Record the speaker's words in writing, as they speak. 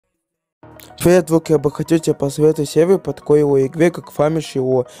Привет, звук, я бы хотел тебе посоветовать сервер по такой игре, как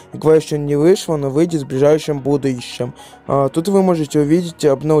ХАРЕ. Игра еще не вышла, но выйдет в ближайшем будущем. Тут вы можете увидеть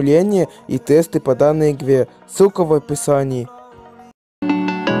обновления и тесты по данной игре. Ссылка в описании.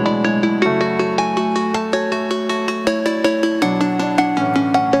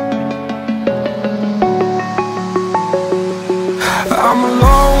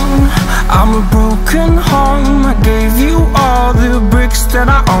 I'm a broken home. I gave you all the bricks that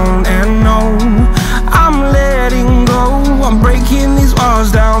I own and know. I'm letting go. I'm breaking these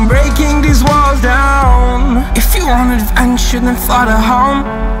walls down, breaking these walls down. If you want adventure, then fly to home.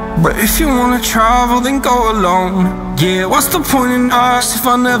 But if you wanna travel, then go alone. Yeah, what's the point in us if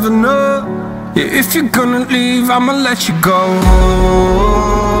I never know? Yeah, if you're gonna leave, I'ma let you go.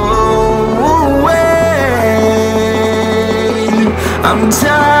 I'm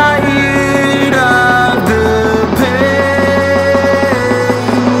tired of the pain.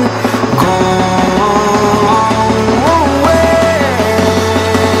 Go away.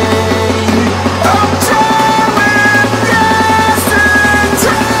 I'm tired of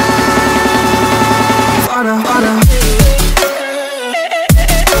yesterday. Harder, harder.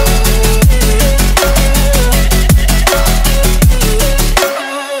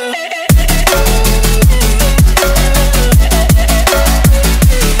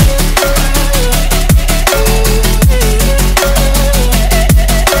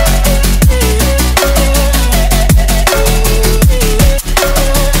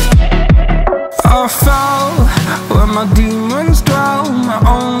 My demons dwell, my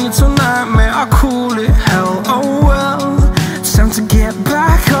own little nightmare, I call it hell. Oh well, it's time to get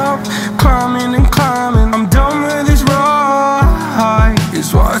back up, climbing and climbing. I'm done with this ride,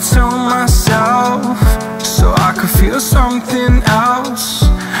 is what I tell myself, so I could feel something else.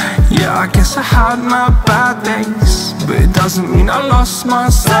 Yeah, I guess I had my bad days, but it doesn't mean I lost my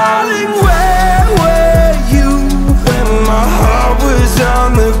style. Darling, where were you when my heart was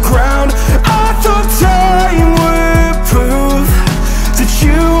on the ground? I thought time would prove that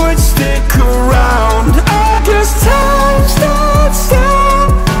you would stick around. I guess time stood still,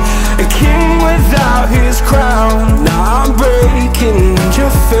 a king without his crown. Now I'm breaking and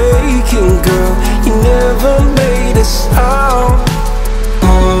you're faking, girl. You never made a sound.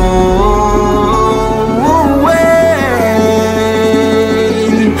 Oh, wait,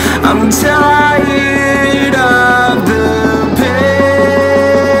 I'm tired of the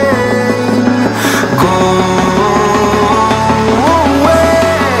pain. Go away.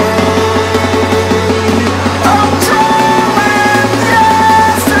 I'm tired of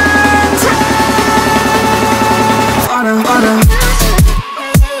yesterday. Harder, harder.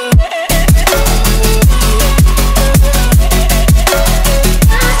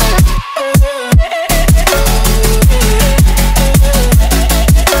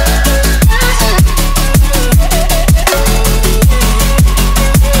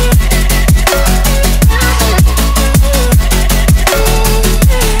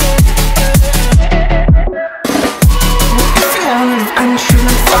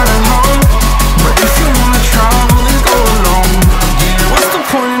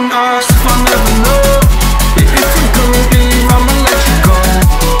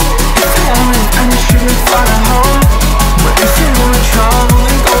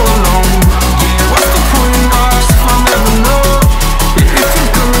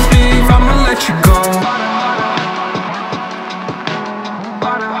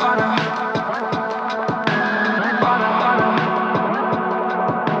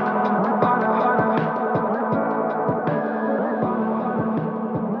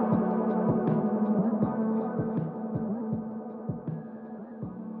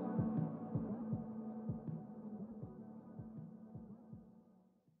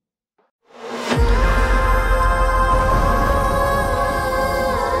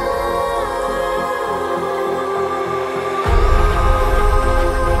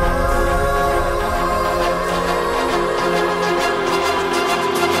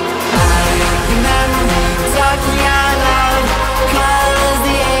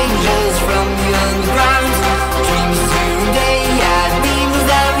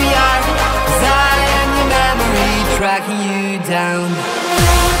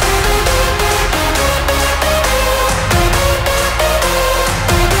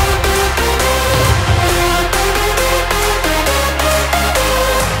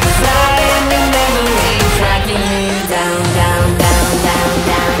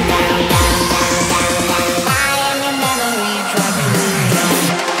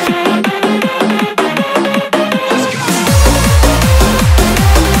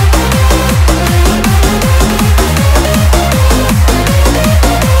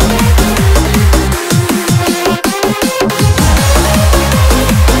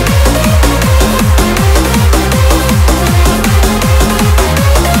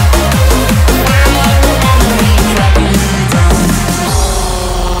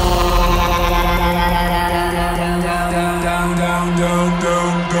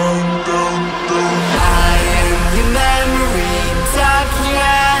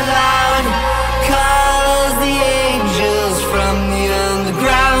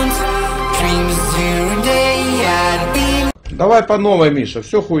 Давай по новой, Миша,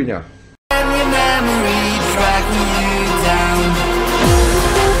 все хуйня.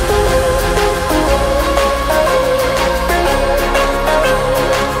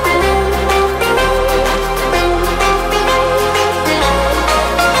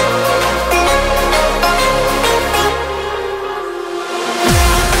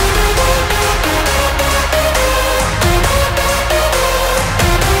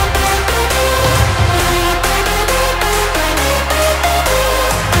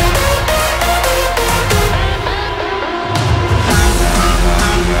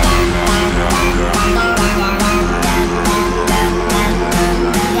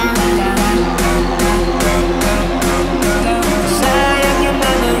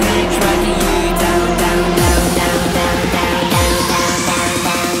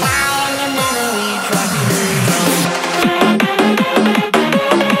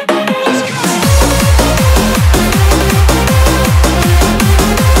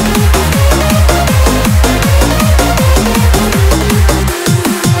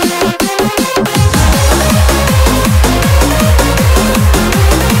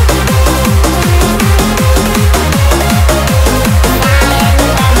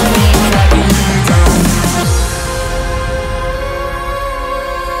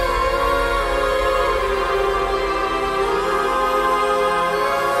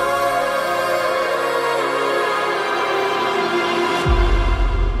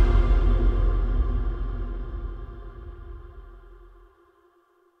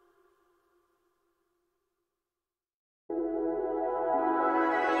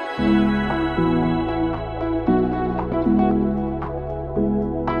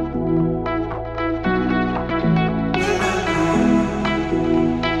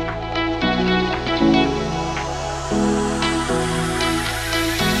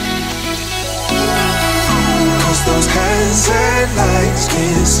 Those hands and lights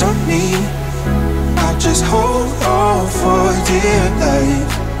can't stop me. I just hold on for dear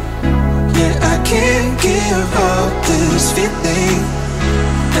life. Yeah, I can't give up this feeling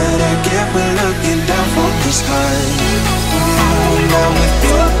that I get when looking down from the sky. Now